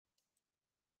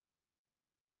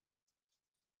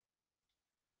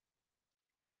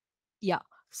Yeah.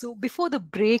 So before the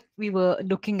break, we were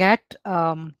looking at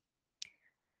the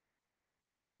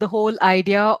whole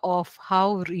idea of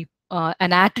how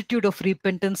an attitude of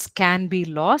repentance can be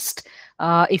lost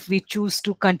if we choose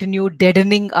to continue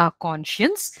deadening our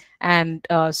conscience. And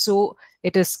so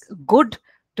it is good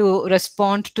to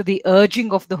respond to the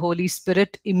urging of the Holy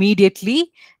Spirit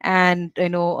immediately and,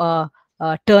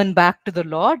 turn back to the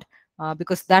Lord,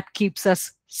 because that keeps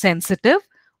us sensitive.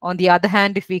 On the other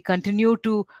hand, if we continue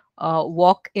to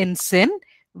walk in sin,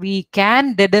 we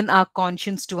can deaden our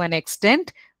conscience to an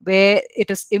extent where it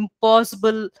is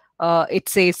impossible. It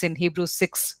says in Hebrews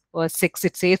 6 verse 6,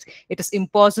 it says it is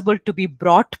impossible to be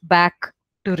brought back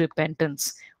to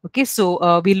repentance. Okay,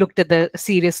 so we looked at the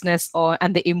seriousness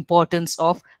and the importance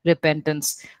of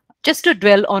repentance. Just to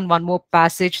dwell on one more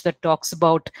passage that talks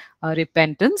about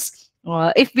repentance,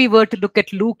 if we were to look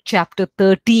at Luke chapter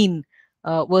 13,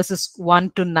 verses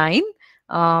 1 to 9,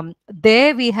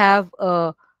 there we have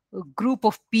a group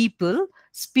of people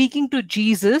speaking to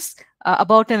Jesus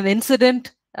about an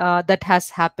incident that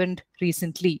has happened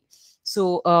recently.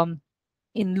 So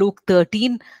in Luke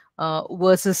 13,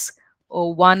 verses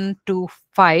 1 to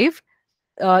 5,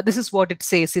 this is what it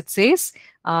says. It says,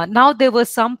 now there were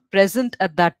some present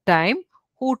at that time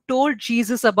who told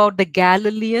Jesus about the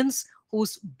Galileans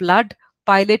whose blood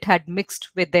Pilate had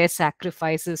mixed with their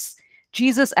sacrifices.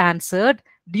 Jesus answered,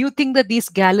 do you think that these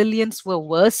Galileans were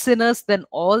worse sinners than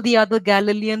all the other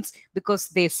Galileans because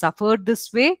they suffered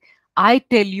this way? I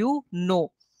tell you,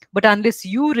 no. But unless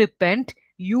you repent,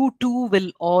 you too will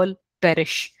all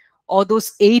perish. Or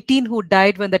those 18 who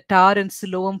died when the tar and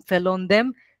Siloam fell on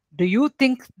them, do you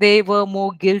think they were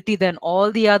more guilty than all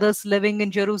the others living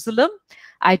in Jerusalem?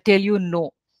 I tell you,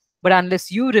 no. But unless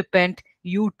you repent,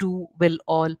 you too will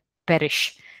all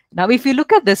perish. Now, if you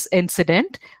look at this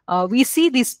incident, we see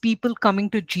these people coming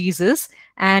to Jesus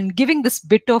and giving this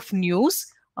bit of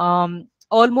news,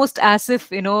 almost as if,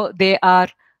 they are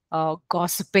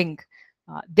gossiping.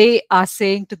 They are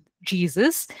saying to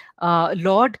Jesus,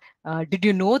 Lord, did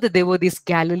you know that there were these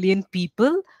Galilean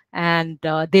people and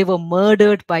they were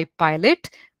murdered by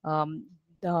Pilate?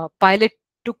 Pilate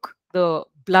took the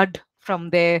blood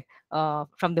from their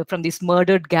from these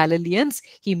murdered Galileans.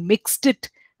 He mixed it,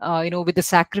 with the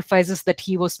sacrifices that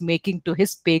he was making to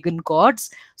his pagan gods.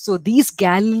 So these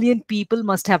Galilean people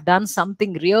must have done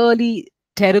something really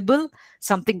terrible,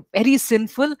 something very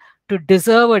sinful to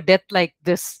deserve a death like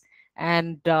this.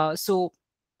 And so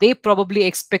they probably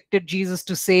expected Jesus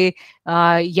to say,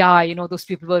 yeah, those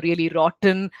people were really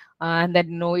rotten. And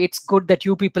then, it's good that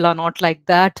you people are not like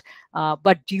that.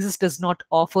 But Jesus does not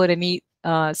offer any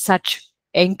such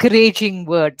encouraging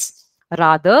words.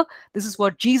 Rather, this is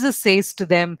what Jesus says to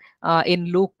them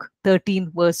in Luke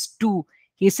 13, verse 2.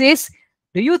 He says,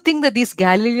 do you think that these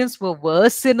Galileans were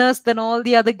worse sinners than all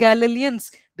the other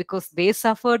Galileans because they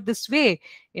suffered this way?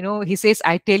 He says,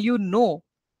 I tell you, no.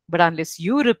 But unless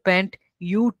you repent,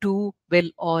 you too will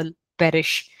all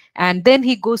perish. And then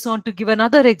he goes on to give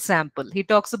another example. He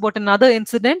talks about another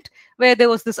incident where there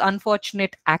was this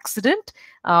unfortunate accident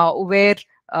where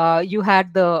you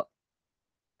had the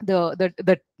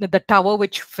tower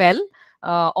which fell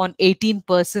on 18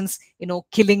 persons,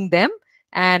 killing them.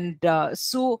 And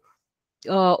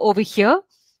over here,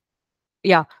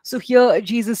 yeah, so here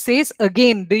Jesus says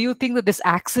again, do you think that this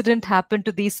accident happened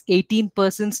to these 18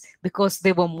 persons because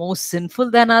they were more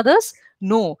sinful than others?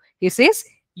 No. He says,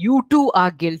 you too are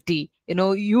guilty.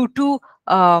 You too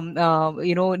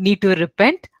need to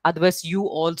repent, otherwise you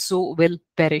also will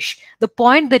perish. The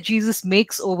point that Jesus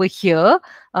makes over here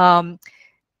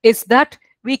is that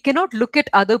we cannot look at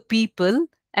other people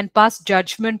and pass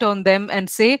judgment on them and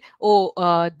say,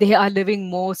 oh, they are living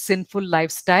more sinful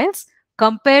lifestyles.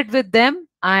 Compared with them,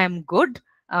 I am good.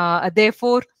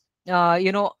 Therefore,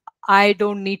 I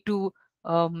don't need to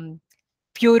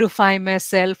purify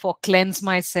myself or cleanse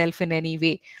myself in any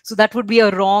way. So that would be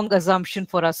a wrong assumption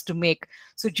for us to make.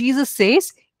 So Jesus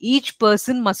says each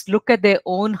person must look at their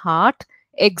own heart,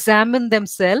 examine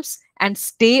themselves, and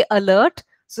stay alert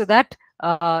so that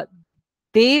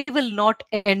they will not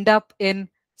end up in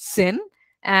sin.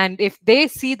 And if they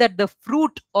see that the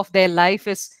fruit of their life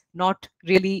is not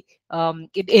really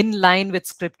in line with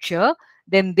scripture,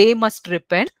 then they must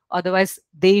repent, otherwise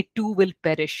they too will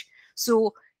perish.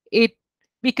 So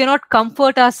we cannot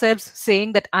comfort ourselves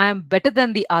saying that I am better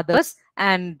than the others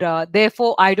and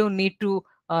therefore I don't need to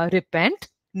repent.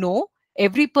 No,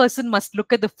 every person must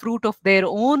look at the fruit of their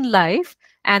own life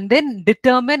and then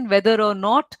determine whether or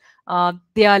not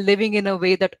they are living in a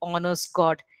way that honors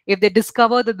God. If they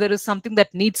discover that there is something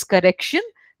that needs correction,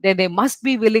 then they must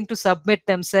be willing to submit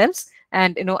themselves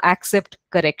and accept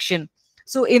correction.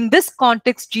 So in this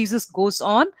context, Jesus goes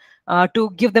on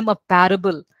to give them a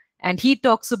parable, and he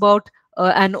talks about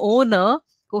an owner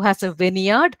who has a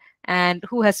vineyard and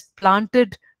who has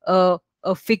planted a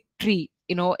fig tree,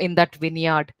 in that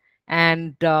vineyard.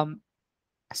 And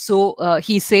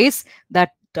he says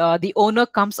that the owner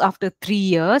comes after 3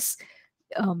 years.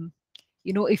 um,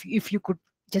 if you could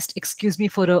just excuse me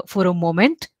for a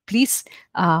moment, please.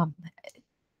 um,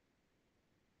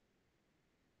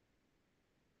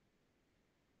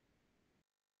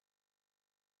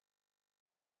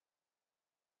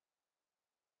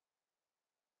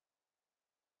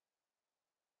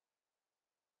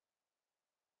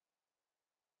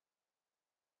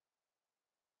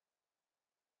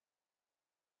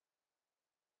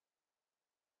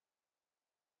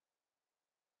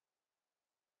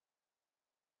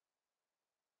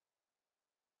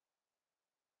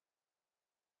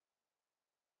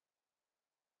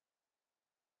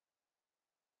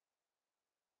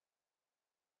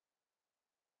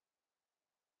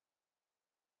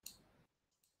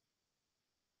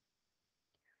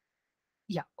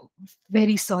 Yeah,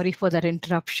 very sorry for that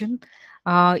interruption.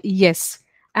 Yes,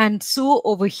 and so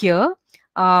over here,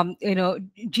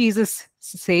 Jesus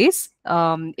says,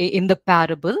 in the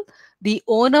parable, the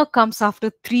owner comes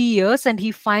after 3 years and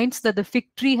he finds that the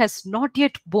fig tree has not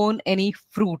yet borne any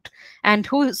fruit. And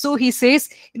so he says,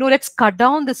 let's cut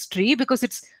down this tree because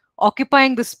it's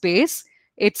occupying the space,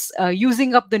 it's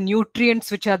using up the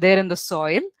nutrients which are there in the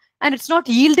soil, and it's not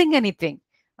yielding anything.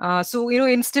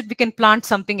 Instead we can plant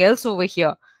something else over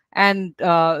here. And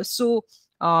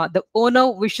the owner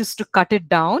wishes to cut it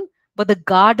down, but the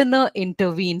gardener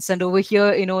intervenes. And over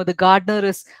here, the gardener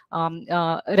is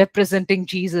representing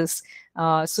Jesus.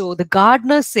 So the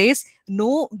gardener says,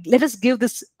 no, let us give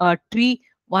this tree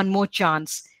one more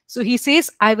chance. So he says,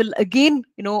 I will again,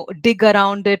 dig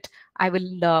around it. I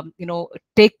will,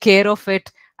 take care of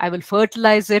it. I will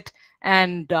fertilize it.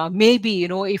 And maybe,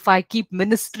 if I keep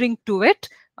ministering to it,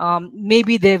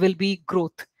 maybe there will be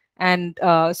growth. And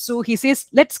so he says,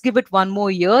 let's give it one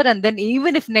more year. And then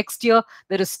even if next year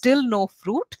there is still no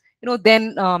fruit,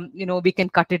 then, we can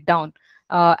cut it down.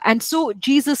 And so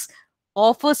Jesus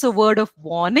offers a word of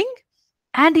warning,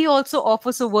 and he also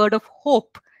offers a word of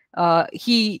hope.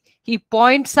 He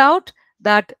points out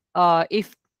that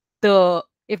if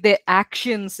their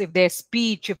actions, if their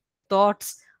speech, if their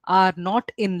thoughts are not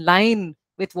in line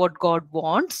with what God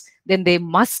wants, then they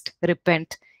must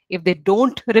repent. If they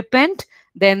don't repent,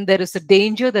 then there is a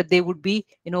danger that they would be,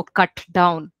 cut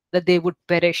down, that they would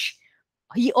perish.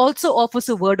 He also offers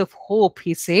a word of hope.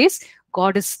 He says,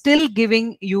 God is still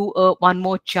giving you one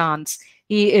more chance.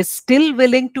 He is still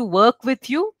willing to work with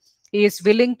you. He is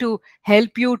willing to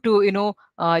help you to,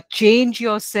 change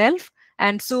yourself.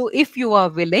 And so, if you are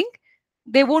willing,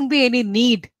 there won't be any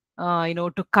need,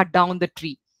 to cut down the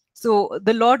tree. So,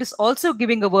 the Lord is also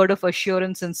giving a word of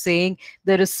assurance and saying,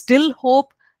 there is still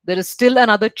hope, there is still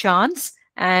another chance.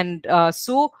 And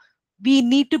so, we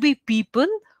need to be people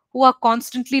who are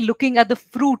constantly looking at the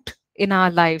fruit in our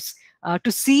lives,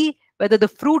 to see whether the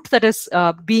fruit that is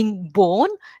being born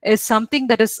is something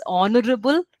that is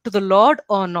honorable to the Lord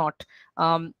or not.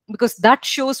 Because that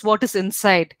shows what is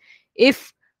inside.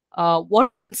 If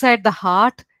what is inside the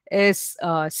heart is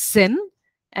sin,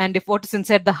 and if what is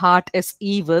inside the heart is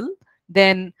evil,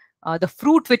 then the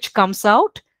fruit which comes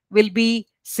out will be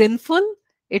sinful,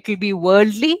 it will be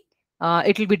worldly,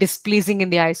 it will be displeasing in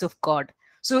the eyes of God.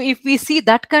 So if we see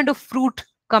that kind of fruit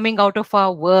coming out of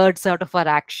our words, out of our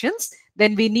actions,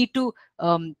 then we need to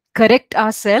correct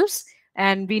ourselves,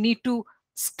 and we need to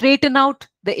straighten out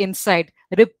the inside,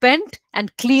 repent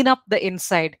and clean up the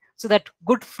inside so that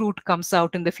good fruit comes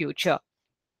out in the future.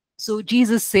 So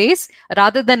Jesus says,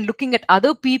 rather than looking at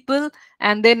other people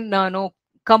and then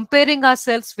comparing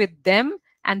ourselves with them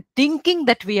and thinking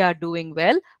that we are doing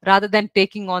well, rather than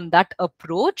taking on that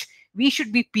approach, we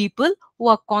should be people who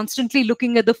are constantly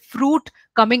looking at the fruit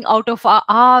coming out of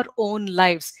our own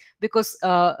lives, because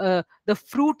the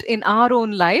fruit in our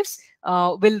own lives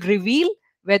will reveal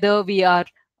whether we are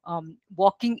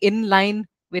walking in line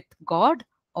with God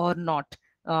or not.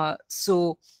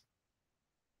 So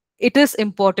it is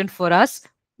important for us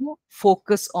to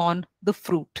focus on the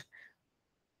fruit.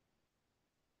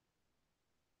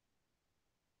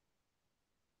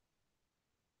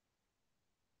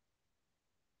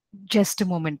 Just a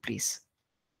moment, please.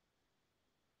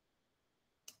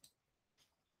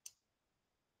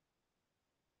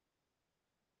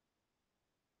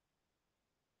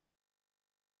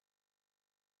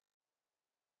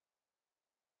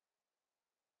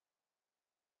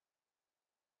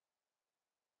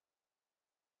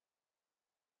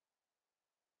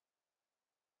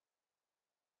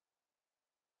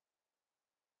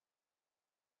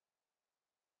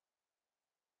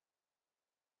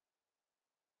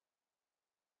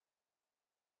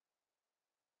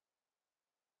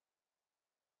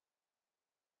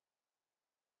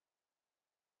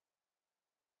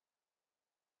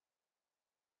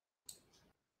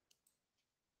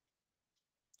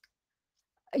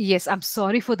 Yes, I'm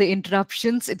sorry for the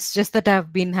interruptions. It's just that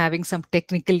I've been having some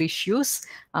technical issues,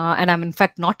 and I'm in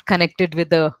fact not connected with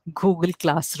the Google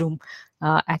Classroom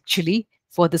actually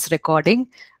for this recording.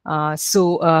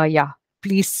 Yeah,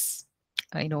 please,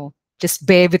 just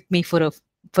bear with me for a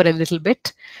little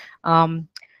bit. Um,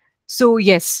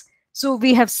 yes, so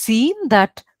we have seen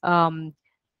that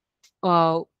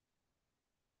uh,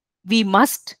 we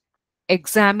must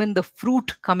examine the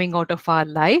fruit coming out of our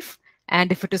life. And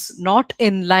if it is not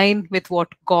in line with what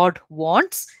God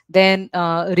wants, then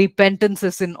repentance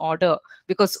is in order.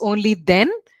 Because only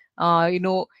then,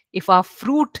 if our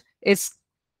fruit is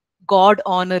God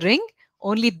honoring,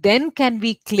 only then can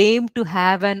we claim to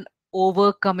have an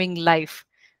overcoming life.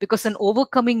 Because an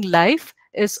overcoming life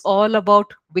is all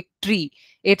about victory,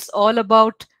 it's all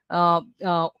about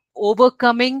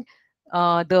overcoming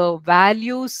the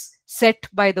values set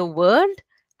by the world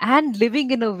and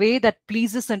living in a way that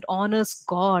pleases and honors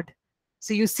God.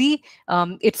 So you see,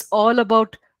 it's all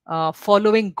about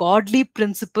following godly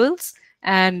principles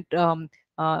and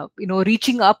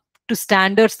reaching up to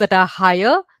standards that are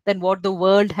higher than what the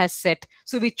world has set.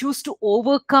 So we choose to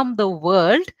overcome the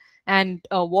world and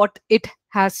what it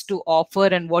has to offer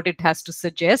and what it has to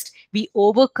suggest. We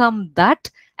overcome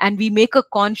that and we make a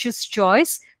conscious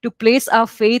choice to place our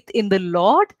faith in the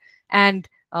Lord and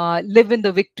live in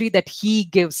the victory that He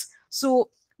gives. So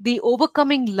the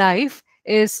overcoming life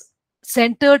is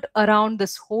centered around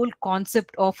this whole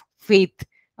concept of faith,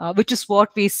 which is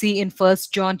what we see in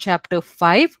First John chapter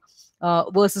 5,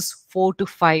 verses 4 to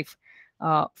 5.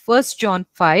 1 John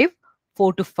 5,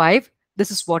 4 to 5,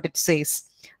 this is what it says.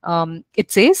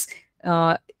 It says,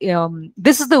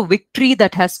 this is the victory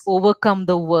that has overcome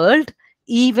the world,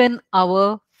 even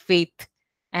our faith.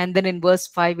 And then in verse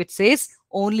 5, it says,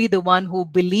 only the one who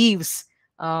believes,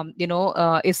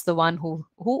 is the one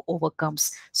who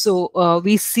overcomes. So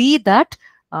we see that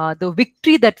the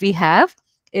victory that we have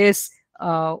is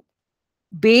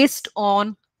based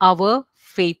on our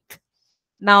faith.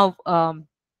 Now,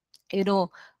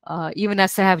 even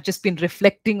as I have just been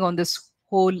reflecting on this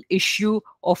whole issue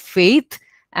of faith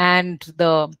and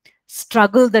the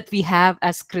struggle that we have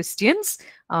as Christians,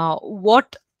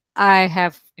 what I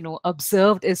have,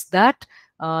 observed is that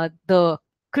the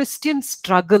Christian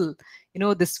struggle,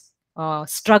 this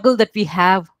struggle that we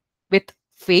have with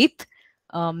faith,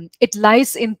 it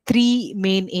lies in three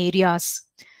main areas.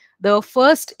 The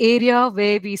first area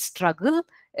where we struggle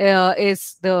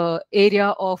is the area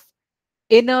of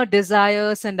inner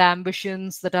desires and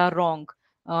ambitions that are wrong.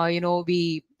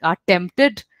 We are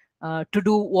tempted to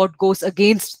do what goes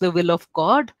against the will of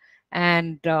God,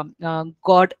 and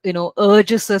God,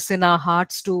 urges us in our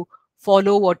hearts to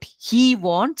follow what He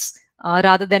wants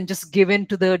rather than just give in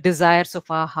to the desires of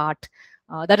our heart.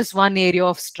 That is one area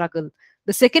of struggle.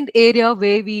 The second area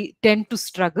where we tend to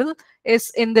struggle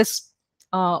is in this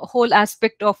whole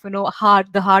aspect of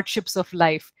the hardships of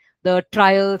life, the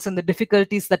trials and the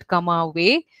difficulties that come our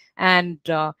way. And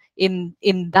in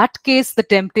that case, the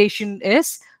temptation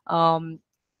is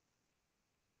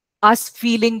us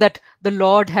feeling that the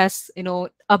Lord has,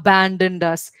 abandoned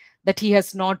us, that He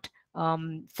has not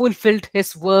fulfilled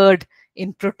His word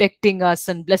in protecting us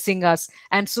and blessing us.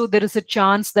 And so there is a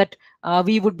chance that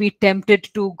we would be tempted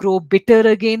to grow bitter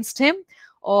against Him,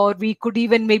 or we could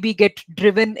even maybe get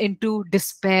driven into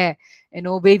despair,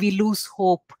 where we lose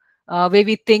hope, where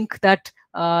we think that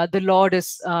the Lord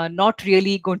is not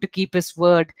really going to keep His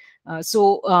word.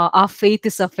 So our faith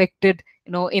is affected,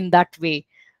 in that way.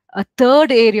 A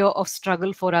third area of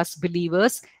struggle for us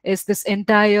believers is this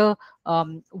entire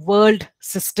world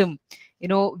system,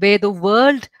 where the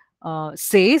world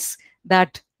says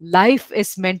that life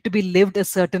is meant to be lived a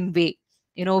certain way.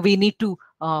 We need to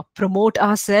promote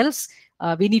ourselves.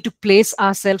 We need to place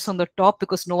ourselves on the top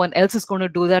because no one else is going to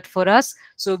do that for us.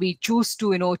 So we choose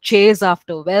to, chase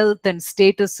after wealth and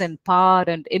status and power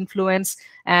and influence.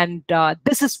 And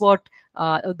this is what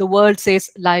the world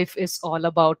says life is all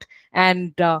about.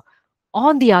 And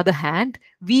on the other hand,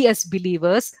 we as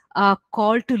believers are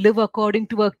called to live according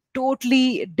to a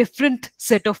totally different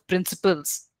set of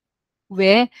principles,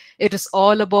 where it is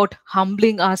all about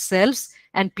humbling ourselves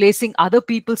and placing other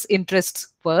people's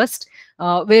interests first,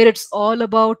 where it's all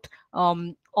about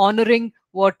honoring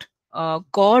what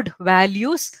God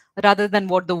values rather than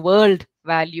what the world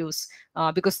values.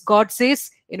 Because God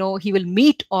says, He will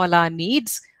meet all our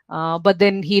needs, but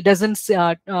then He doesn't,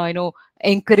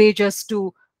 encourage us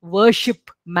to worship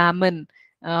mammon.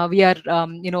 We are,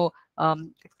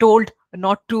 told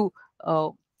not to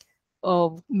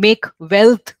make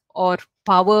wealth or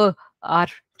power our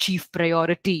chief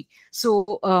priority.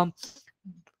 So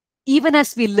even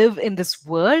as we live in this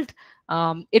world,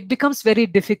 It becomes very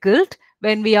difficult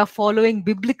when we are following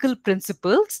biblical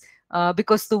principles,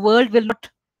 because the world will not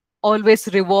always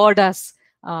reward us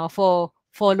for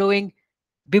following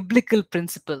biblical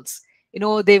principles.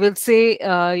 They will say,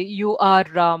 you are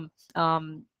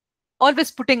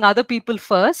always putting other people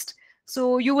first,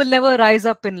 so you will never rise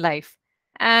up in life.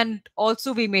 And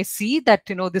also we may see that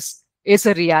this is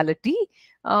a reality,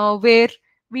 where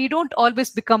we don't always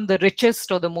become the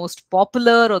richest or the most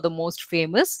popular or the most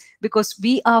famous, because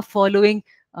we are following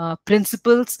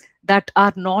principles that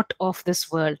are not of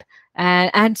this world.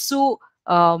 And so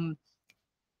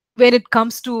when it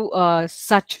comes to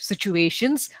such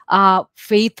situations, our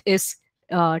faith is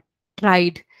uh,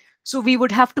 tried. So we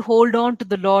would have to hold on to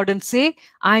the Lord and say,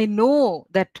 I know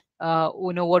that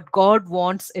what God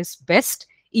wants is best,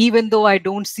 even though I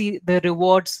don't see the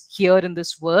rewards here in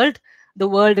this world. The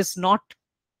world is not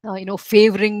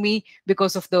favoring me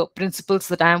because of the principles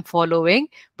that I am following,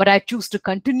 but I choose to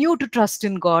continue to trust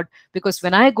in God, because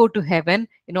when I go to heaven,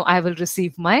 I will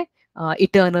receive my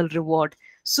eternal reward.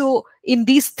 So in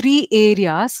these three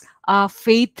areas, our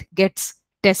faith gets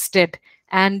tested,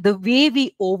 and the way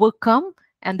we overcome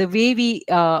and the way we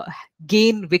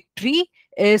gain victory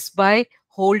is by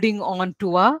holding on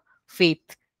to our faith.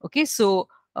 Okay, so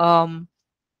um,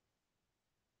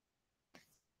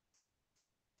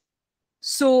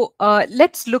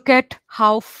 let's look at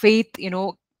how faith,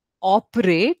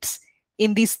 operates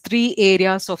in these three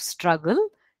areas of struggle,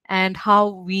 and how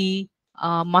we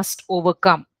must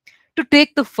overcome. To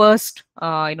take the first,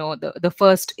 the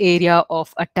first area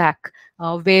of attack,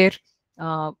 where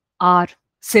uh, our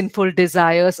sinful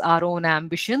desires, our own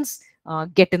ambitions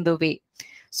get in the way.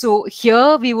 So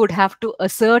here we would have to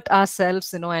assert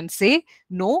ourselves, and say,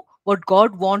 no, what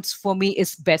God wants for me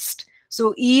is best.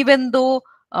 So even though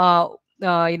uh,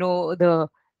 the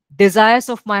desires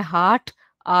of my heart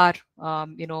are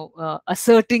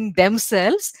asserting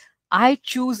themselves, I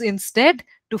choose instead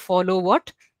to follow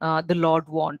what the Lord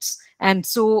wants. And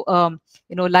so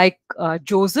like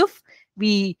Joseph,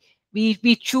 we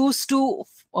choose to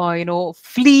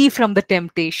flee from the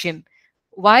temptation.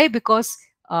 Why? Because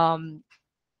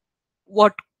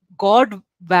what God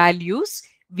values,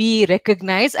 we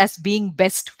recognize as being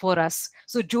best for us.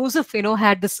 So Joseph,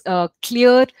 had this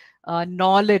clear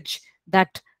knowledge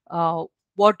that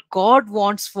what God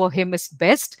wants for him is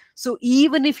best. So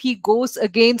even if he goes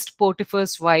against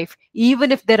Potiphar's wife,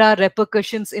 even if there are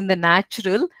repercussions in the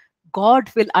natural, God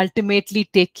will ultimately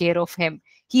take care of him.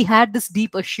 He had this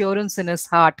deep assurance in his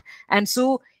heart. And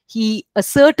so he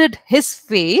asserted his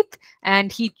faith,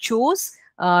 and he chose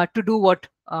to do what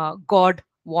God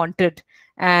wanted.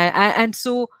 And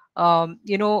so, when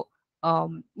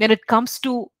it comes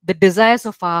to the desires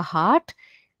of our heart,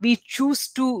 we choose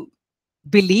to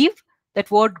believe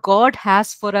that what God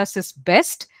has for us is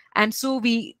best. And so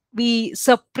we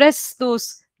suppress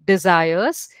those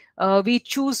desires. We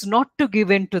choose not to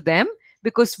give in to them,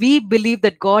 because we believe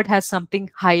that God has something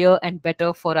higher and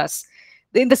better for us.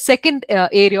 In the second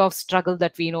area of struggle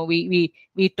that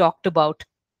we talked about,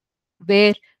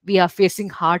 where we are facing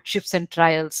hardships and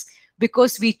trials,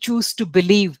 because we choose to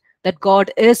believe that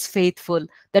God is faithful,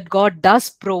 that God does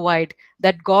provide,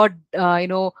 that God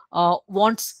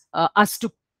wants us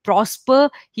to prosper.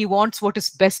 He wants what is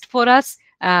best for us.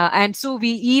 And so we,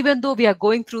 even though we are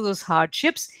going through those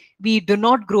hardships, we do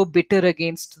not grow bitter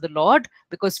against the Lord,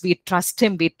 because we trust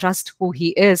him, we trust who he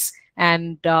is.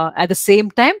 And at the same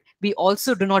time, we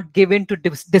also do not give in to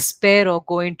despair or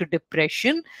go into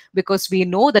depression, because we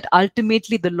know that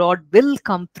ultimately the Lord will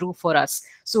come through for us.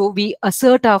 So we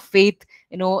assert our faith,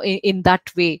 in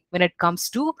that way when it comes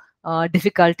to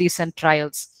difficulties and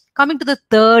trials. Coming to the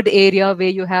third area, where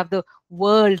you have the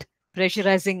world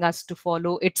pressurizing us to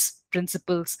follow its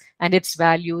principles and its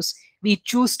values, we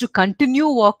choose to continue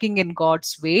walking in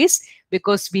God's ways,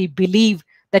 because we believe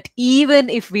that even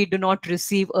if we do not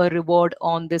receive a reward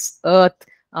on this earth,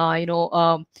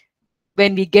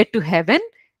 when we get to heaven,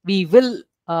 we will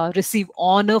receive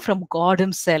honor from God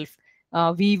himself.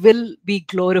 We will be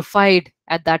glorified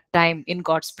at that time in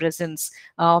God's presence.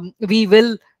 We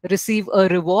will receive a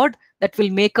reward that will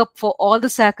make up for all the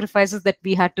sacrifices that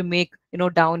we had to make,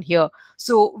 down here.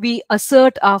 So we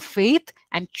assert our faith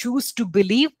and choose to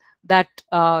believe that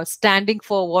standing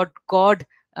for what God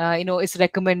is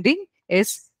recommending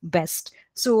is best.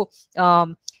 So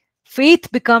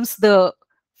faith becomes the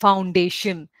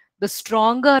foundation. The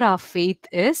stronger our faith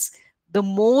is, the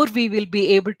more we will be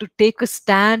able to take a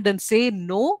stand and say,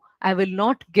 no, I will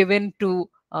not give in to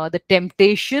the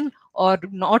temptation, or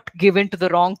not give in to the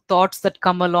wrong thoughts that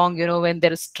come along, when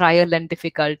there is trial and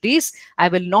difficulties. I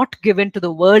will not give in to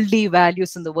the worldly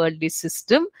values and the worldly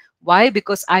system. Why?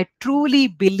 Because I truly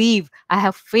believe, I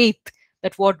have faith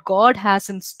that what God has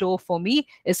in store for me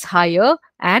is higher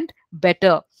and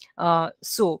better.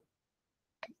 So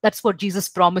that's what Jesus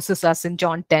promises us in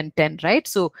John 10:10, right?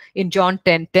 So in John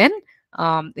 10:10,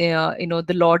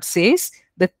 the Lord says,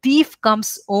 "The thief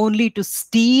comes only to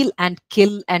steal and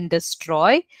kill and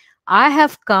destroy. I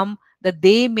have come that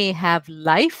they may have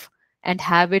life and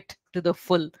have it to the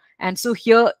full." And so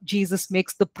here Jesus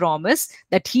makes the promise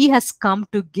that he has come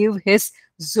to give his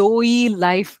Zoe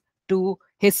life to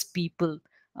his people.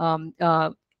 Um,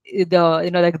 uh,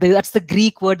 that's the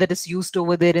Greek word that is used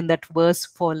over there in that verse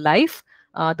for life,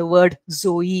 the word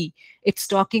Zoe. It's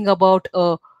talking about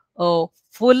a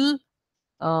full,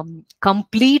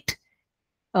 complete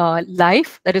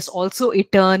life that is also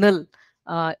eternal.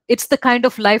 It's the kind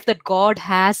of life that God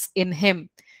has in him.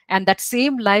 And that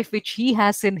same life which he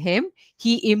has in him,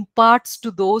 he imparts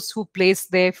to those who place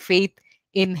their faith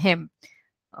in him.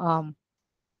 Um,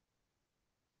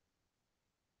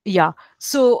 yeah.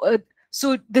 So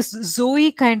this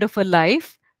Zoe kind of a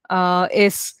life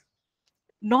is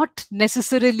not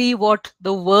necessarily what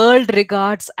the world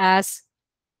regards as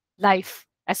life,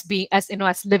 as being, as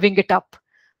as living it up.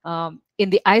 In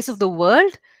the eyes of the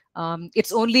world,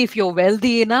 it's only if you're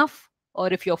wealthy enough,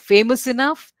 or if you're famous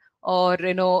enough, or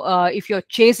if you're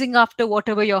chasing after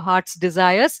whatever your heart's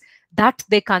desires, that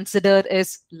they consider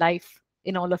is life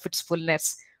in all of its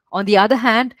fullness. On the other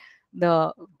hand,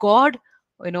 the God,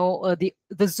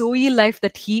 the Zoe life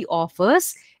that he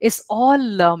offers is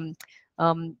all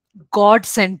God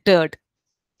centered.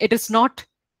 It is not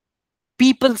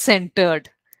people centered.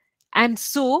 And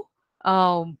so,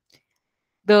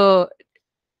 the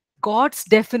God's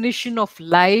definition of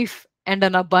life and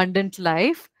an abundant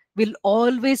life will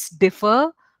always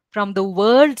differ from the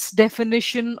world's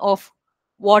definition of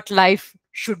what life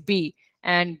should be,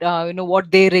 and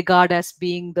what they regard as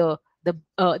being the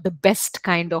best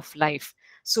kind of life.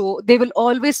 So there will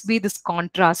always be this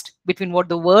contrast between what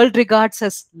the world regards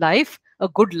as life, a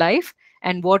good life,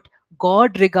 and what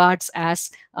God regards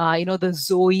as the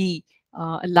Zoe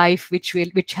life,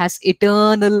 which has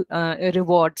eternal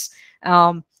rewards.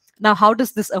 Now, how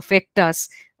does this affect us?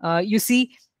 You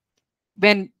see,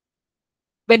 when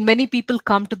many people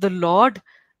come to the Lord,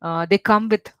 they come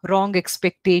with wrong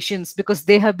expectations because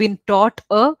they have been taught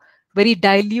a very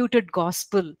diluted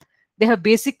gospel. They have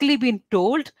basically been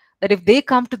told that if they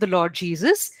come to the Lord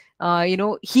Jesus,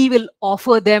 he will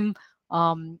offer them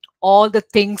all the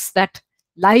things that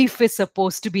life is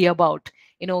supposed to be about.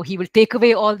 He will take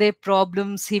away all their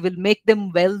problems, he will make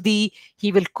them wealthy,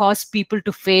 he will cause people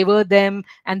to favor them,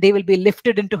 and they will be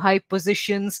lifted into high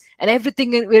positions, and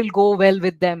everything will go well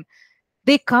with them.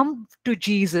 They come to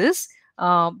Jesus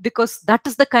because that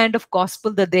is the kind of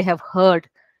gospel that they have heard,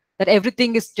 that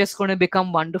everything is just going to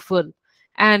become wonderful.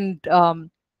 And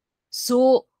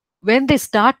so when they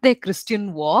start their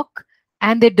Christian walk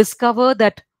and they discover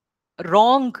that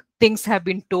wrong things have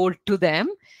been told to them,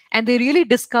 and they really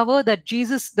discover that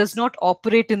Jesus does not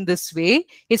operate in this way.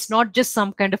 It's not just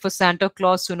some kind of a Santa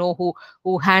Claus,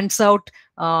 who hands out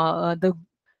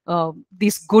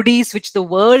these goodies which the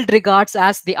world regards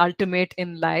as the ultimate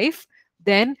in life.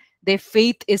 Then their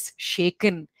faith is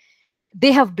shaken.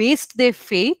 They have based their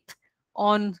faith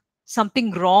on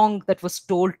something wrong that was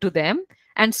told to them,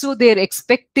 and so their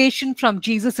expectation from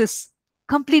Jesus is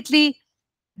completely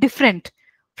different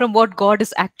from what God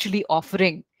is actually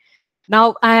offering.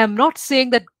 Now, I am not saying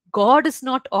that God is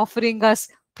not offering us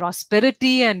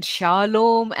prosperity and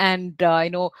shalom and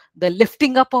the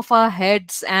lifting up of our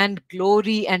heads and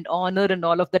glory and honor and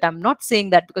all of that. I'm not saying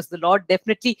that, because the Lord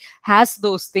definitely has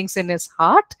those things in his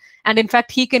heart, and in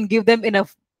fact he can give them in a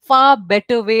far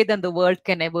better way than the world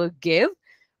can ever give.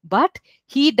 But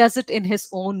he does it in his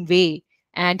own way,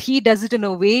 and he does it in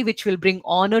a way which will bring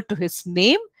honor to his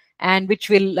name, and which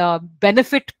will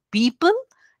benefit people,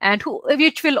 and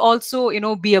which will also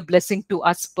be a blessing to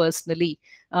us personally.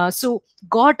 So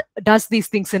God does these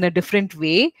things in a different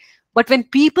way. But when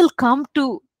people come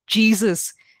to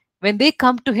Jesus, when they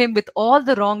come to him with all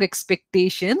the wrong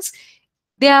expectations,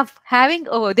 they are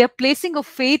placing a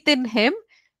faith in him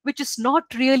which is not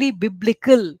really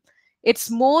biblical. It's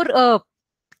more a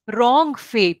wrong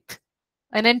faith,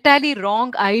 an entirely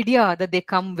wrong idea that they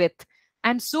come with.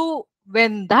 And so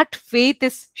when that faith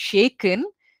is shaken,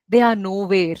 they are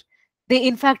nowhere. They,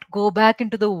 in fact, go back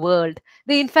into the world.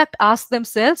 They, in fact, ask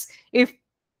themselves, if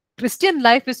Christian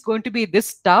life is going to be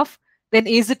this tough, then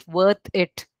is it worth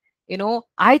it?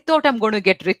 I thought I'm going to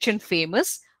get rich and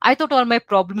famous. I thought all my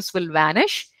problems will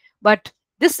vanish. But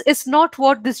this is not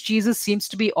what this Jesus seems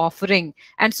to be offering.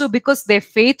 And so, because their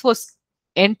faith was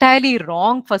entirely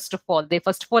wrong. First of all, they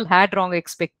first of all had wrong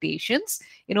expectations.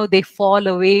 They fall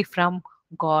away from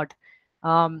God.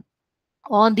 um,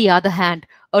 on the other hand,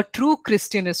 a true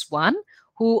Christian is one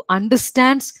who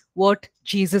understands what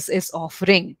Jesus is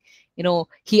offering.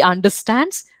 He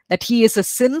understands that he is a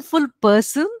sinful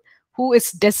person who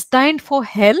is destined for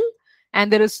hell,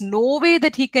 and there is no way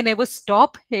that he can ever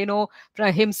stop,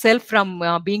 from himself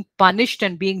from being punished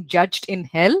and being judged in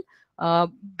hell, uh,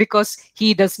 because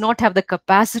he does not have the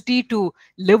capacity to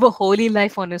live a holy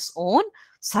life on his own.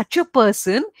 Such a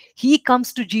person, he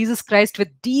comes to Jesus Christ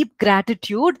with deep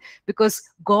gratitude, because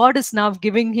God is now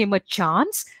giving him a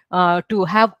chance to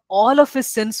have all of his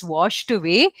sins washed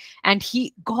away, and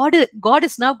God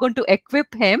is now going to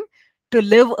equip him to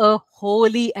live a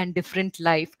holy and different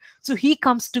life. So he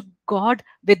comes to God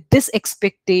with this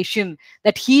expectation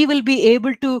that he will be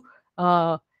able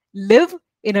to live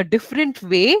in a different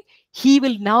way. He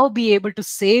will now be able to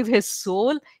save his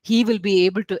soul. He will be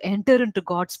able to enter into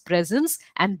God's presence,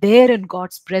 and there in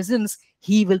God's presence,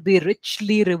 he will be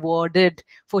richly rewarded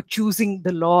for choosing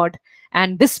the Lord.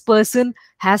 And this person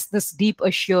has this deep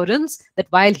assurance that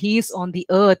while he is on the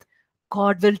earth,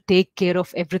 God will take care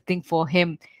of everything for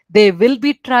him. There will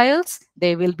be trials,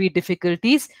 there will be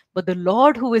difficulties, but the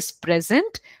Lord who is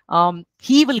present,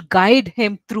 he will guide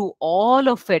him through all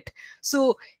of it.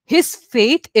 So his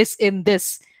faith is in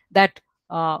this, that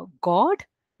God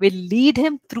will lead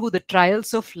him through the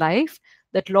trials of life,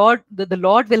 that the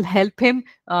Lord will help him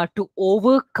to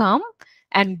overcome,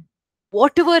 and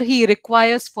whatever he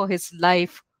requires for his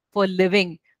life, for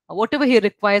living, whatever he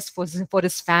requires for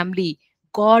his family,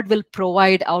 God will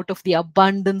provide out of the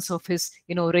abundance of his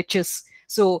riches.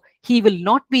 So he will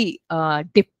not be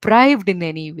deprived in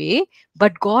any way,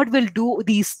 but God will do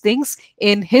these things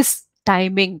in his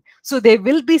timing. So there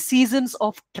will be seasons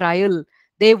of trial,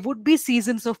 there would be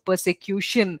seasons of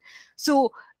persecution.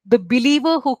 So the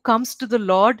believer who comes to the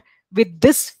Lord with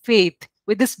this faith,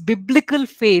 with this biblical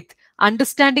faith,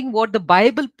 understanding what the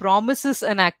Bible promises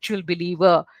an actual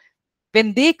believer,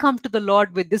 when they come to the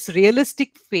Lord with this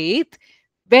realistic faith,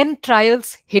 when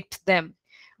trials hit them,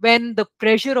 when the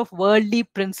pressure of worldly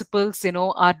principles,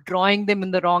 are drawing them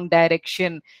in the wrong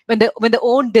direction, when the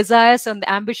own desires and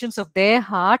the ambitions of their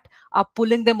heart are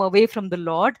pulling them away from the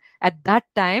Lord, at that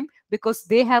time, because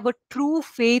they have a true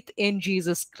faith in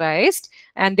Jesus Christ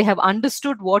and they have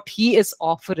understood what he is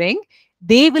offering,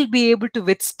 they will be able to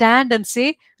withstand and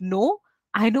say, no,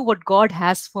 I know what God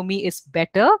has for me is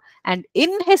better, and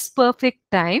in his perfect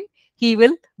time, he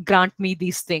will grant me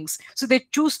these things. So they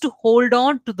choose to hold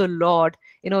on to the Lord,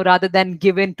 rather than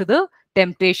give in to the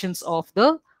temptations of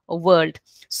the world.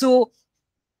 So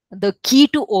the key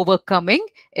to overcoming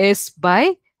is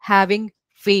by having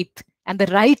faith, and the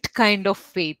right kind of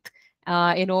faith,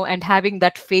 and having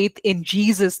that faith in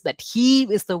Jesus, that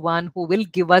he is the one who will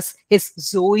give us his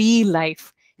Zoe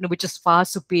life, which is far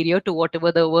superior to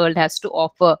whatever the world has to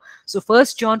offer. So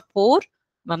First John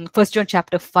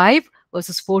chapter 5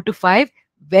 verses 4 to 5,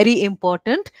 very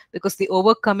important, because the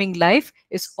overcoming life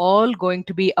is all going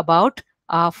to be about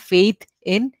our faith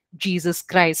in Jesus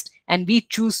Christ, and we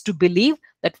choose to believe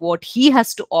that what he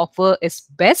has to offer is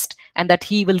best, and that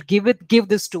he will give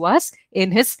this to us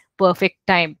in his perfect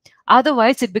time.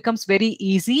 Otherwise, it becomes very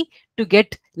easy to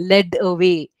get led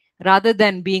away. Rather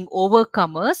than being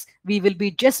overcomers, we will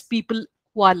be just people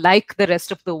who are like the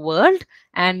rest of the world,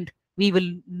 and we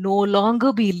will no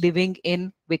longer be living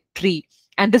in victory.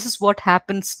 And this is what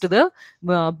happens to the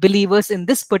believers in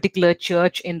this particular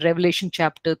church in Revelation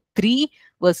chapter 3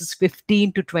 verses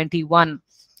 15 to 21.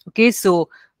 Okay, so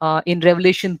in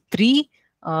Revelation 3,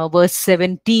 verse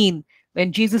 17,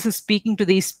 when Jesus is speaking to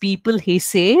these people, he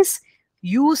says,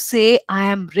 "You say, I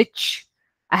am rich,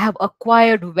 I have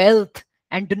acquired wealth,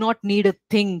 and do not need a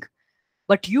thing.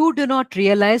 But you do not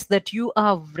realize that you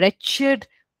are wretched,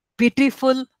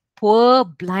 pitiful, poor,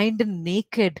 blind, and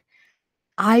naked.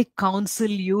 I counsel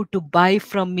you to buy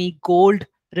from me gold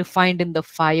refined in the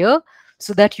fire,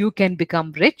 so that you can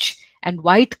become rich, and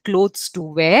white clothes to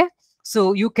wear,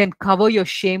 so you can cover your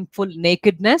shameful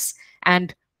nakedness,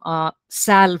 and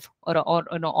salve or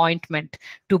an ointment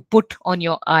to put on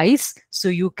your eyes, so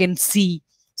you can see."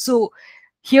 So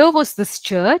here was this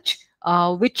church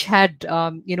which had,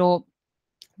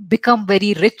 become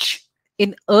very rich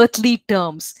in earthly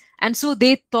terms. And so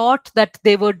they thought that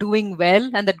they were doing well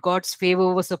and that God's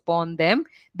favor was upon them.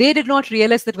 They did not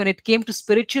realize that when it came to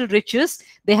spiritual riches,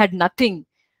 they had nothing,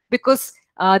 because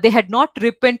they had not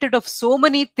repented of so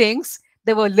many things.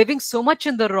 They were living so much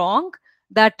in the wrong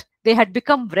that they had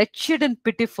become wretched and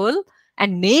pitiful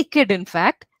and naked, in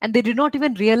fact, and they did not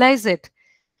even realize it.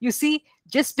 You see,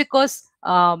 just because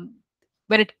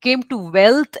when it came to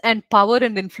wealth and power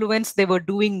and influence, they were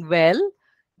doing well.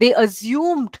 They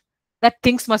assumed that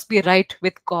things must be right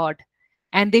with God.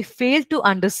 And they failed to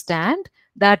understand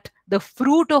that the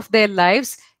fruit of their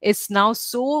lives is now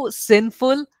so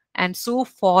sinful and so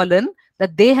fallen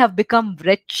that they have become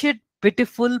wretched,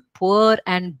 pitiful, poor,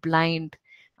 and blind.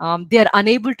 They are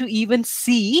unable to even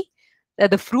see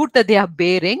that the fruit that they are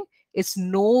bearing is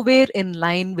nowhere in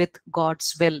line with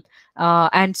God's will.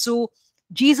 And so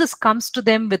Jesus comes to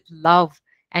them with love,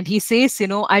 and he says,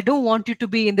 I don't want you to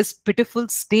be in this pitiful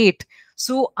state.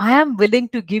 So I am willing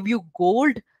to give you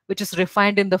gold which is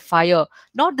refined in the fire,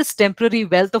 not this temporary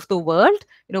wealth of the world,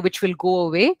 which will go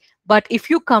away. But if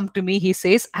you come to me, he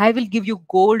says, I will give you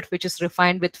gold which is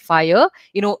refined with fire,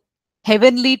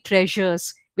 heavenly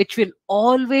treasures which will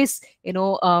always,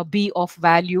 be of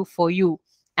value for you.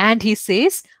 And he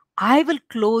says, I will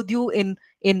clothe you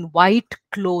in white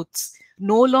clothes.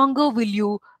 No longer will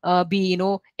you be,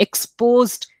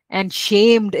 exposed and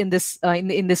shamed in this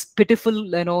in this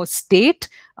pitiful, state,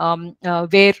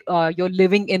 where you're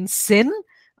living in sin,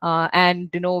 and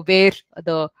where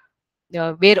the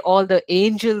where all the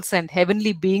angels and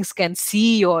heavenly beings can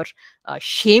see your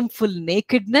shameful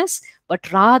nakedness,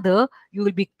 but rather you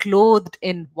will be clothed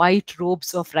in white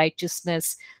robes of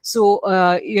righteousness. So,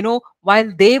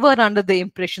 while they were under the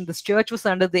impression, this church was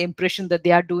under the impression that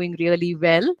they are doing really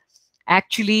well,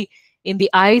 actually, in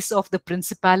the eyes of the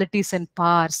principalities and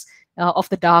powers of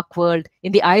the dark world,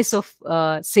 in the eyes of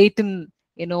Satan,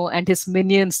 and his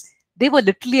minions, they were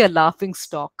literally a laughing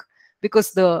stock,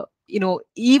 because the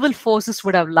evil forces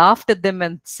would have laughed at them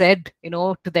and said,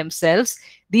 to themselves,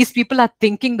 these people are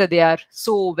thinking that they are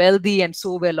so wealthy and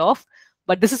so well off,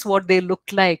 but this is what they look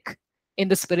like in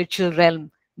the spiritual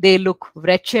realm. They look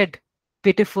wretched,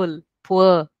 pitiful,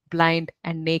 poor, blind,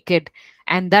 and naked.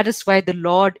 And that is why the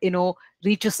Lord,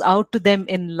 reaches out to them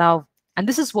in love. And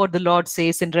this is what the Lord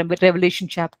says in Revelation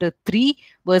chapter 3,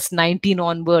 verse 19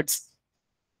 onwards.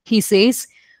 He says,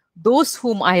 those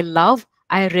whom I love,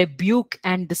 I rebuke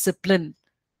and discipline.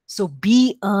 So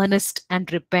be earnest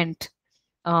and repent.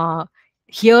 Uh,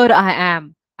 Here I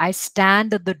am. I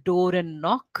stand at the door and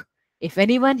knock. If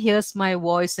anyone hears my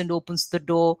voice and opens the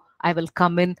door, I will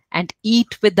come in and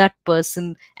eat with that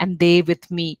person and they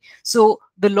with me. So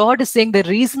the Lord is saying the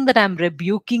reason that I'm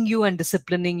rebuking you and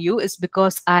disciplining you is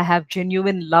because I have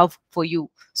genuine love for you.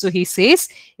 So he says,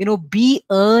 be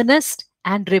earnest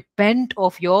and repent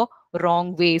of your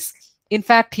wrong ways. In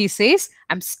fact, he says,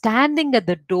 I'm standing at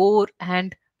the door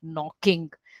and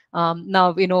knocking.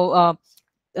 Now,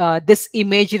 this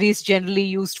imagery is generally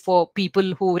used for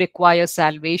people who require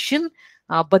salvation.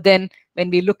 But then when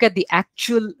we look at the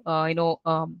actual,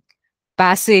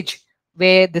 passage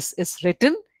where this is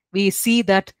written, we see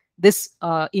that this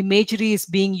imagery is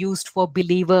being used for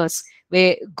believers,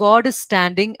 where God is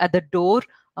standing at the door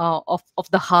of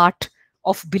the heart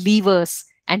of believers,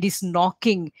 and is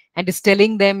knocking and is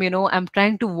telling them, I'm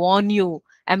trying to warn you,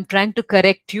 I'm trying to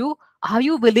correct you. Are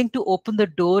you willing to open the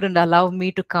door and allow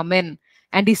me to come in?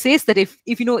 And he says that if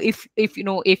we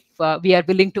are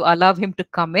willing to allow him to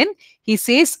come in, he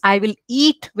says, I will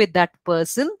eat with that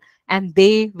person and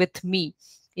they with me.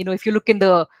 If you look in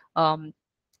the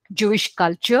Jewish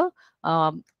culture,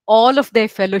 all of their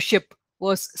fellowship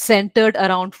was centered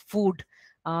around food.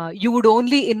 You would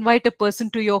only invite a person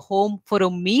to your home for a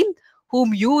meal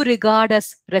whom you regard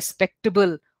as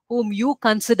respectable, whom you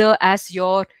consider as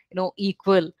your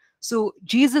equal. So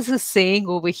Jesus is saying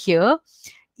over here,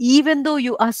 even though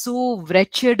you are so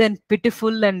wretched and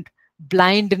pitiful and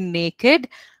blind and naked,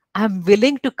 I'm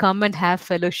willing to come and have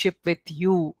fellowship with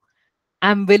you.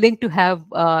 I'm willing to have,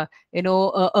 a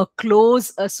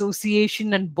close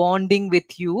association and bonding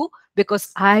with you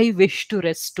because I wish to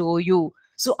restore you.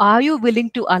 So, are you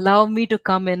willing to allow me to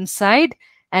come inside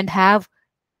and have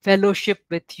fellowship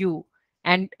with you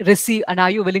and receive? And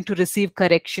are you willing to receive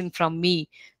correction from me?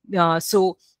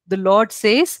 So, the Lord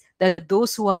says that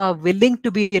those who are willing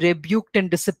to be rebuked and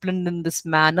disciplined in this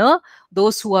manner,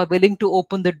 those who are willing to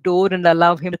open the door and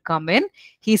allow Him to come in,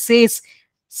 He says,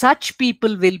 such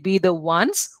people will be the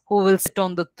ones who will sit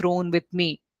on the throne with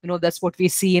me. That's what we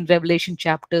see in Revelation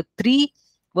chapter 3,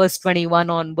 verse 21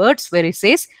 onwards, where he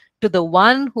says, to the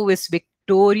one who is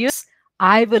victorious,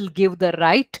 I will give the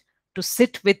right to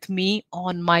sit with me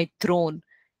on my throne,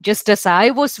 just as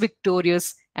I was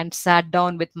victorious and sat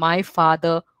down with my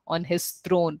Father on his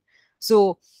throne.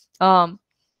 So,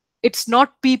 it's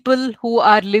not people who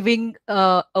are living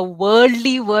a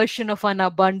worldly version of an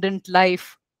abundant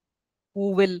life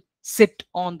who will sit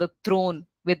on the throne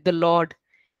with the Lord.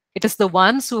 It is the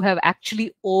ones who have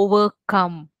actually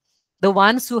overcome, the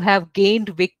ones who have gained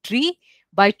victory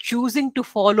by choosing to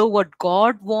follow what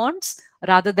God wants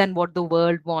rather than what the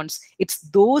world wants. It's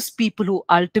those people who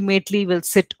ultimately will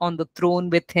sit on the throne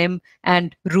with him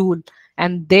and rule.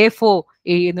 And therefore,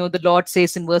 the Lord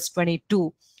says in verse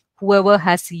 22, whoever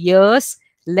has ears,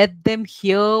 let them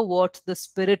hear what the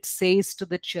Spirit says to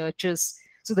the churches.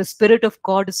 So the Spirit of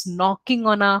God is knocking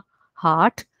on our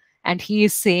heart, and he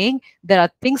is saying there are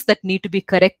things that need to be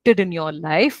corrected in your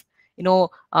life.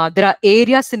 There are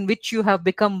areas in which you have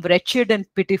become wretched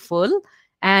and pitiful,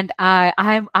 and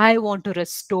I want to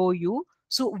restore you.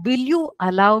 So will you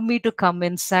allow me to come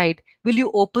inside? Will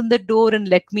you open the door and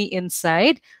let me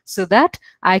inside so that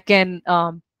I can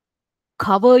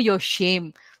cover your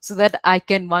shame, so that I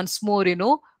can once more,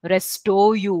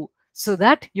 restore you, so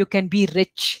that you can be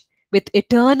rich with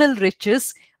eternal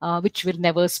riches, which will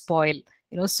never spoil.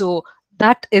 So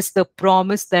that is the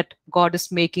promise that God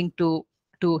is making to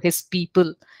his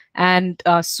people. And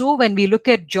so when we look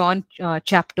at John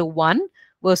chapter 1,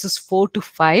 verses 4 to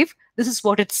 5, this is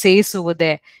what it says over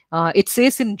there. It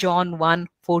says in John 1,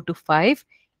 4 to 5,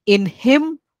 in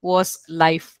him was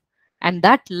life, and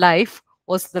that life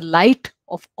was the light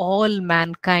of all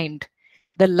mankind.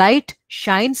 The light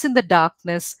shines in the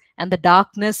darkness, and the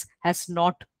darkness has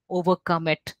not overcome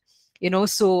it.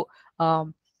 So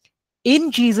um,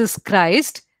 in Jesus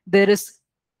Christ, there is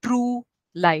true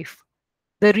life.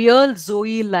 The real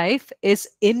Zoe life is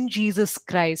in Jesus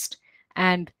Christ.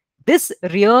 And this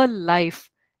real life,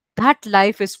 that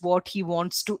life is what he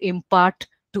wants to impart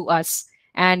to us.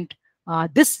 And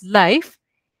this life,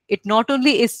 it not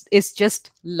only is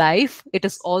just life, it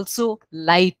is also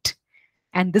light.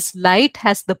 And this light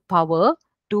has the power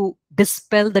to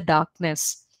dispel the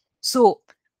darkness. So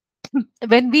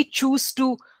when we choose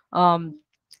to um,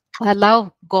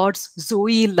 allow God's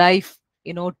Zoe life,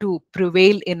 to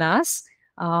prevail in us,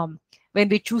 um, when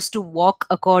we choose to walk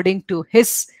according to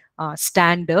his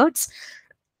standards,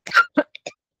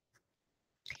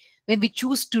 when we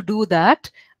choose to do that,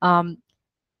 um,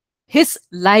 his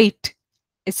light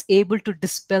is able to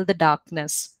dispel the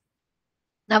darkness.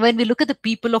 Now, when we look at the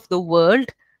people of the world,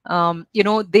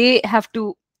 they have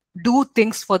to do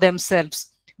things for themselves,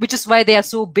 which is why they are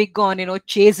so big on,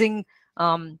 chasing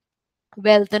um,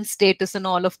 wealth and status and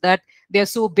all of that. They are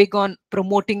so big on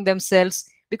promoting themselves,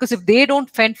 because if they don't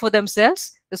fend for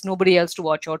themselves, there's nobody else to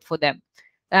watch out for them.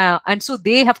 And so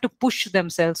they have to push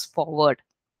themselves forward.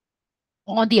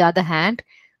 On the other hand,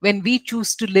 when we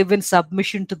choose to live in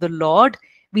submission to the Lord,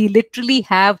 we literally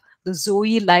have the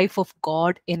Zoe life of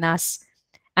God in us,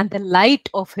 and the light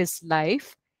of his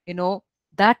life,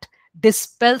 that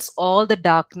dispels all the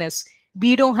darkness.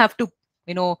 We don't have to,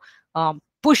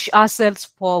 push ourselves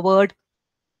forward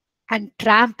and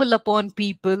trample upon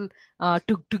people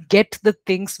to get the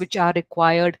things which are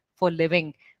required for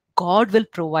living. God will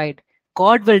provide.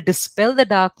 God will dispel the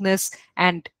darkness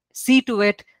and see to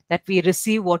it that we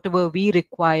receive whatever we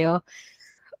require.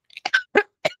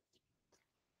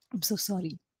 I'm so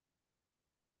sorry.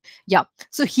 Yeah.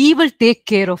 So he will take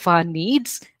care of our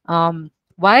needs.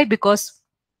 Why? Because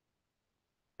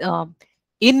um,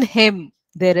 in him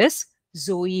there is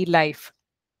Zoe life.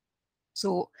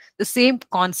 So the same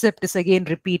concept is again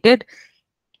repeated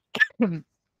in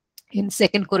 2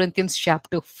 Corinthians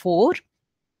chapter 4,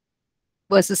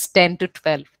 verses 10 to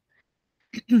 12.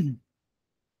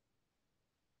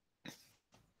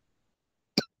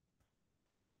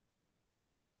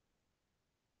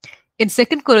 In 2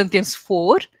 Corinthians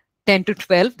 4, 10 to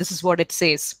 12, this is what it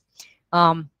says.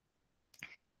 Um,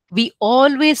 we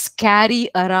always carry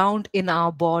around in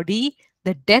our body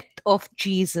the death of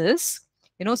Jesus.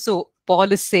 So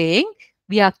Paul is saying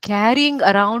we are carrying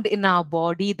around in our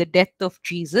body the death of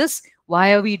Jesus.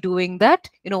 Why are we doing that?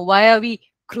 Why are we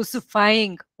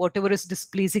crucifying whatever is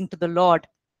displeasing to the Lord?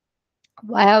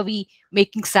 Why are we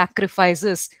making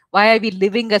sacrifices? Why are we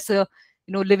living as a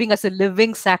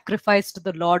living sacrifice to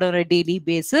the Lord on a daily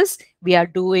basis? We are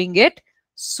doing it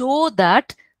so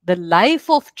that the life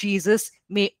of Jesus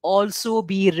may also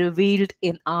be revealed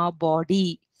in our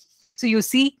body. So you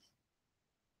see,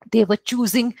 they were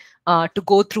choosing to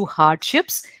go through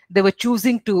hardships. They were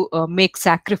choosing to make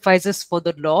sacrifices for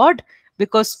the Lord,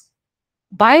 because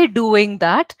by doing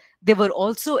that, they were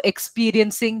also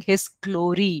experiencing his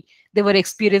glory. They were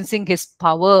experiencing his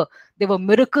power. There were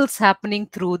miracles happening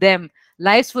through them.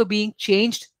 Lives were being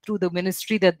changed through the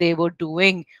ministry that they were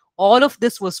doing. All of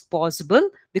this was possible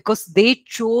because they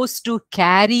chose to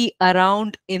carry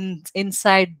around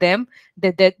inside them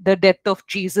the death of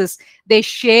Jesus. They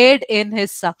shared in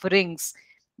his sufferings.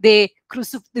 In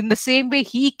the same way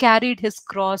he carried his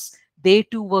cross, they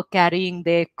too were carrying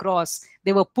their cross.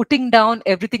 They were putting down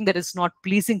everything that is not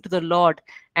pleasing to the Lord,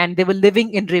 and they were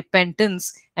living in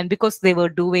repentance. And because they were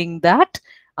doing that,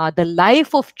 the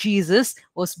life of Jesus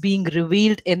was being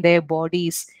revealed in their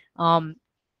bodies. And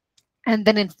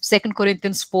then in Second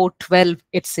Corinthians 4:12,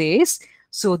 it says,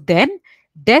 "So then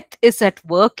death is at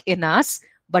work in us,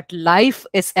 but life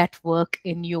is at work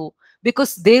in you."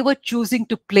 Because they were choosing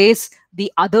to place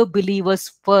the other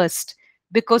believers first,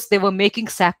 because they were making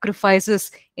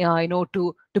sacrifices,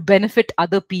 to benefit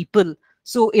other people.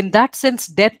 So in that sense,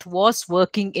 death was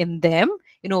working in them,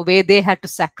 where they had to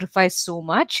sacrifice so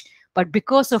much. But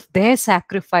because of their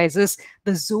sacrifices,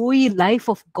 the Zoe life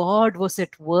of God was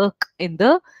at work in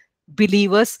the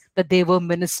believers that they were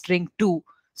ministering to.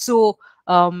 So,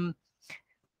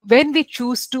 when we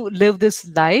choose to live this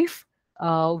life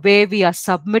where we are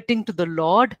submitting to the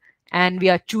Lord, and we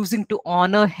are choosing to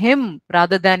honor Him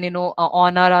rather than,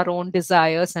 honor our own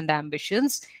desires and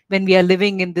ambitions, when we are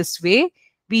living in this way,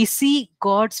 we see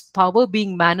God's power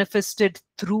being manifested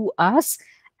through us.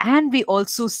 And we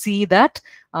also see that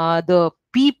the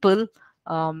people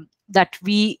that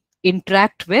we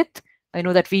interact with,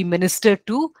 that we minister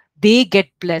to, they get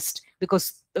blessed,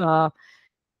 because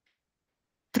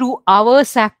through our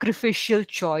sacrificial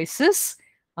choices,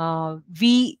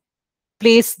 we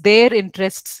place their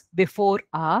interests before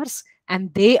ours,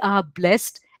 and they are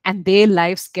blessed, and their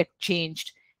lives get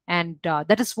changed. And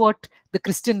that is what the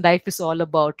Christian life is all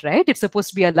about, right? It's supposed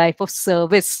to be a life of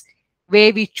service,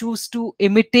 where we choose to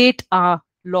imitate our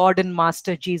Lord and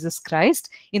Master Jesus Christ.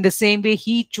 In the same way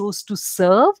He chose to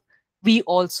serve, we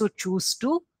also choose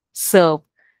to serve.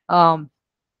 Um,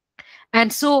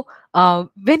 and so,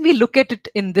 when we look at it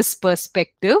in this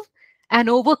perspective, an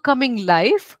overcoming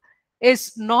life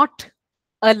is not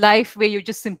a life where you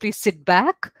just simply sit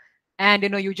back and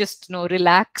you just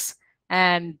relax,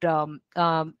 and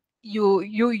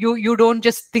you don't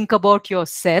just think about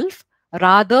yourself.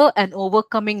 Rather, an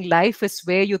overcoming life is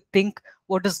where you think,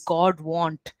 what does God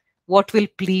want? What will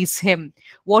please Him?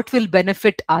 What will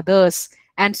benefit others?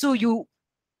 And so you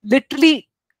literally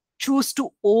choose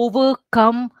to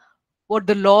overcome what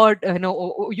the Lord,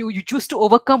 you choose to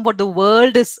overcome what the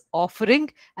world is offering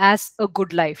as a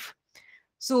good life.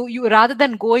 So you, rather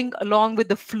than going along with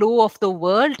the flow of the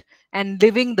world and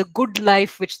living the good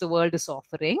life which the world is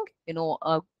offering,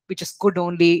 which is good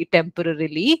only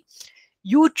temporarily,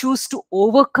 you choose to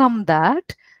overcome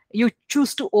that. You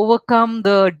choose to overcome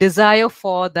the desire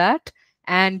for that,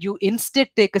 and you instead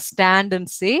take a stand and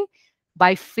say,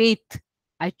 by faith,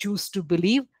 I choose to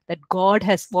believe that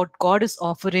what God is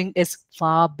offering is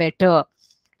far better.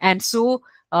 And so,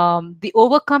 the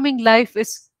overcoming life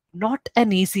is not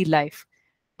an easy life,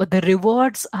 but the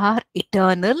rewards are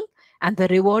eternal, and the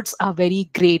rewards are very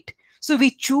great. So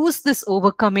we choose this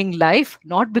overcoming life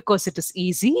not because it is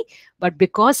easy, but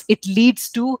because it leads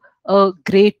to a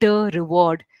greater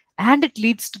reward. And it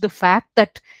leads to the fact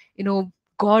that,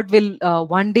 God will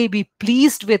one day be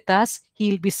pleased with us,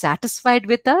 He'll be satisfied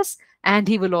with us, and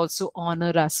He will also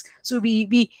honor us. So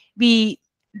we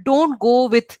don't go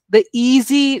with the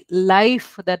easy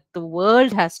life that the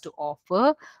world has to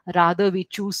offer. Rather, we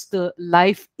choose the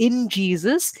life in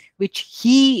Jesus, which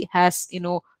He has,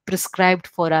 prescribed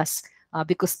for us,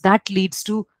 because that leads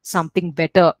to something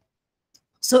better.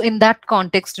 So in that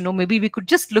context, maybe we could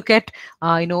just look at,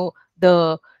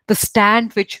 the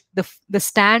stand which the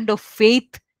stand of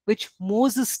faith which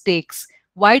Moses takes.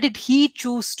 Why did he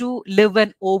choose to live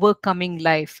an overcoming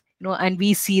life? And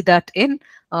we see that in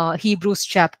Hebrews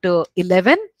chapter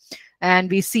 11, and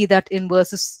we see that in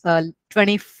verses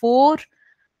 24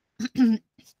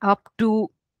 up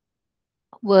to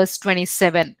verse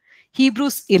 27.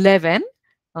 Hebrews 11,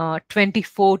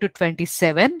 24 to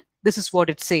 27. This is what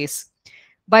it says.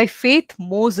 By faith,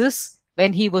 Moses,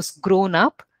 when he was grown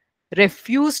up,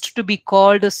 refused to be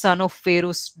called a son of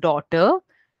Pharaoh's daughter,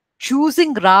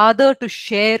 choosing rather to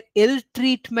share ill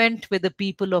treatment with the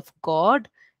people of God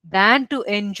than to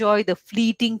enjoy the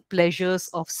fleeting pleasures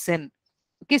of sin.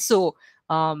 Okay, so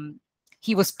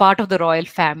he was part of the royal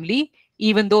family,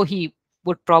 even though he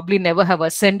would probably never have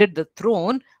ascended the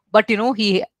throne. But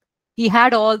he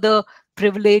had all the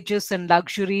privileges and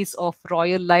luxuries of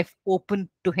royal life open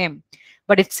to him.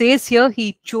 But it says here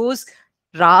he chose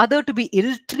rather to be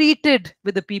ill-treated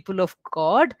with the people of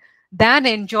God than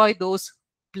enjoy those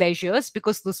pleasures,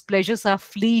 because those pleasures are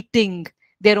fleeting.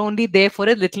 They're only there for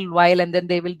a little while, and then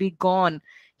they will be gone.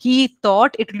 He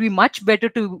thought it would be much better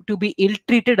to be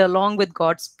ill-treated along with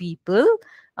God's people.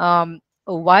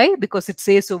 Why? Because it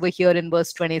says over here in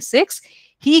verse 26,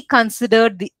 he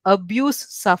considered the abuse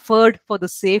suffered for the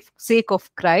sake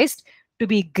of Christ to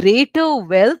be greater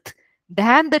wealth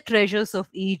than the treasures of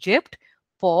Egypt,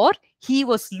 for he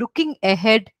was looking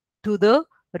ahead to the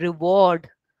reward.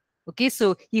 Okay,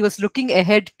 so he was looking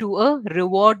ahead to a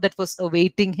reward that was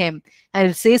awaiting him. And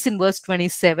it says in verse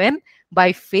 27,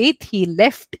 by faith he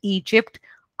left Egypt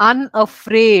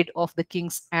unafraid of the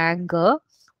king's anger,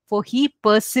 for he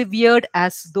persevered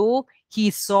as though he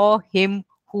saw him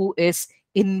who is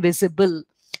invisible.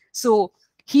 So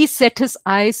he set his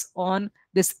eyes on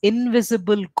this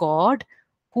invisible God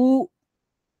who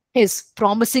is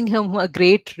promising him a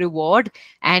great reward,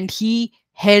 and he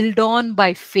held on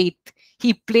by faith.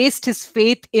 He placed his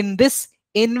faith in this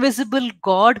invisible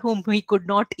God whom he could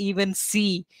not even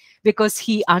see, because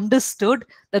he understood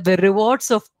that the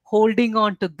rewards of holding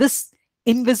on to this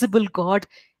invisible God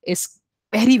is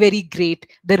very, very great.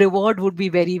 The reward would be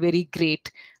very, very great.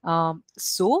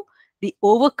 So, the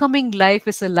overcoming life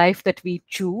is a life that we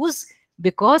choose,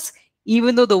 because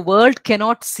even though the world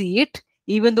cannot see it,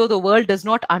 even though the world does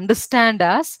not understand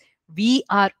us, we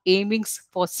are aiming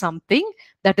for something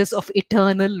that is of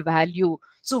eternal value.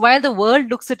 So while the world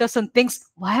looks at us and thinks,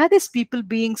 why are these people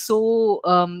being so,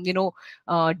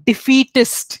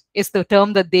 defeatist is the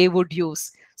term that they would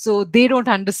use. So they don't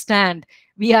understand.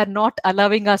 We are not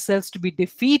allowing ourselves to be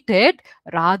defeated.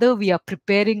 Rather, we are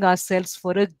preparing ourselves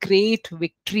for a great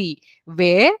victory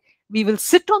where we will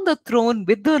sit on the throne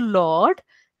with the Lord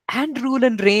and rule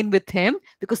and reign with him,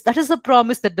 because that is the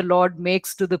promise that the Lord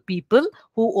makes to the people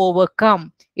who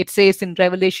overcome. It says in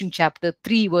Revelation chapter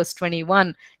 3, verse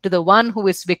 21, to the one who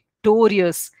is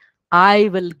victorious, I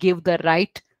will give the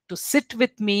right to sit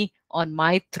with me on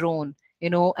my throne.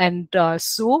 And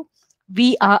so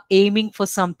we are aiming for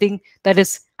something that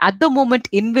is at the moment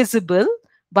invisible,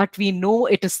 but we know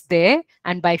it is there.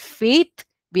 And by faith,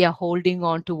 we are holding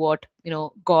on to what,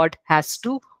 God has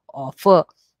to offer.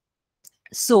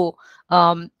 So,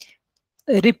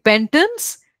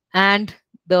 repentance and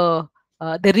the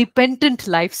repentant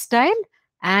lifestyle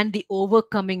and the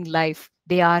overcoming life,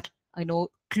 they are,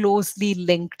 closely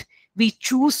linked. We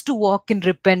choose to walk in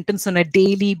repentance on a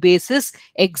daily basis,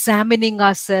 examining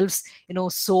ourselves,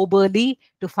 soberly,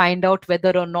 to find out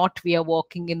whether or not we are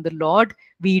walking in the Lord.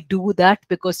 We do that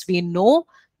because we know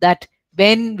that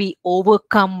when we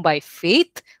overcome by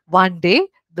faith, one day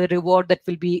the reward that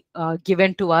will be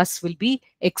given to us will be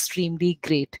extremely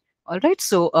great. All right,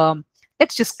 so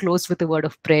let's just close with a word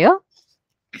of prayer.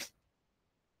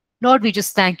 Lord, we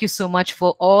just thank you so much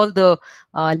for all the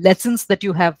lessons that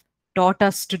you have taught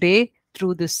us today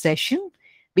through this session.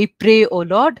 We pray, oh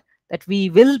Lord, that we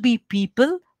will be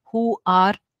people who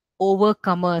are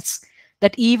overcomers,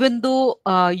 that even though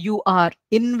you are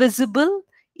invisible,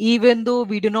 even though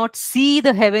we do not see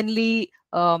the heavenly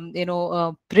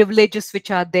privileges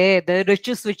which are there, the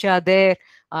riches which are there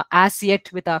as yet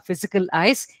with our physical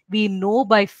eyes, we know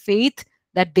by faith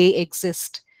that they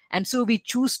exist. And so we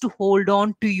choose to hold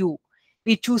on to you.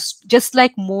 We choose, just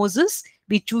like Moses,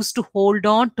 we choose to hold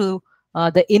on to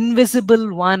the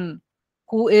invisible one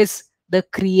who is the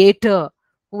creator,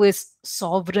 who is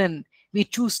sovereign. We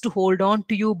choose to hold on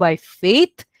to you by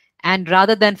faith. And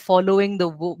rather than following the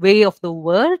way of the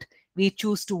world, we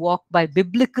choose to walk by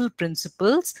biblical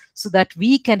principles so that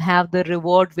we can have the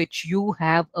reward which you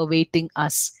have awaiting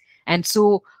us. And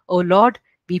so, oh Lord,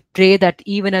 we pray that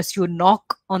even as you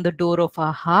knock on the door of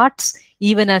our hearts,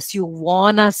 even as you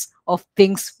warn us of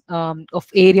things, of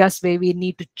areas where we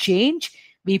need to change,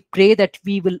 we pray that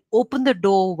we will open the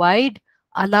door wide,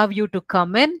 allow you to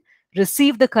come in,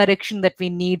 receive the correction that we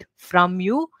need from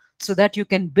you, so that you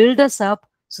can build us up,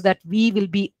 so that we will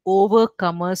be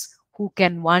overcomers who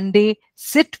can one day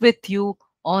sit with you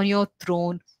on your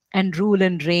throne and rule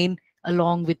and reign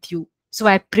along with you. So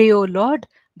I pray, oh Lord,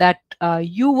 that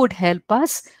you would help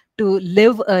us to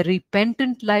live a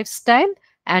repentant lifestyle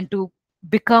and to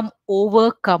become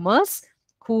overcomers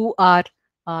who are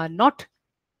not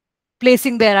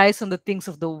placing their eyes on the things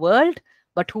of the world,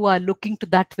 but who are looking to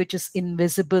that which is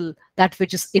invisible, that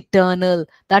which is eternal,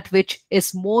 that which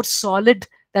is more solid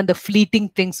than the fleeting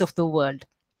things of the world.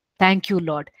 Thank you,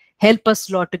 Lord. Help us,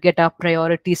 Lord, to get our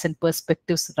priorities and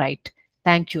perspectives right.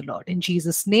 Thank you, Lord. In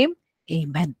Jesus' name,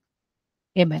 amen.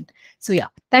 Amen. So, yeah,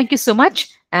 thank you so much.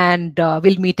 And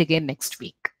we'll meet again next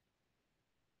week.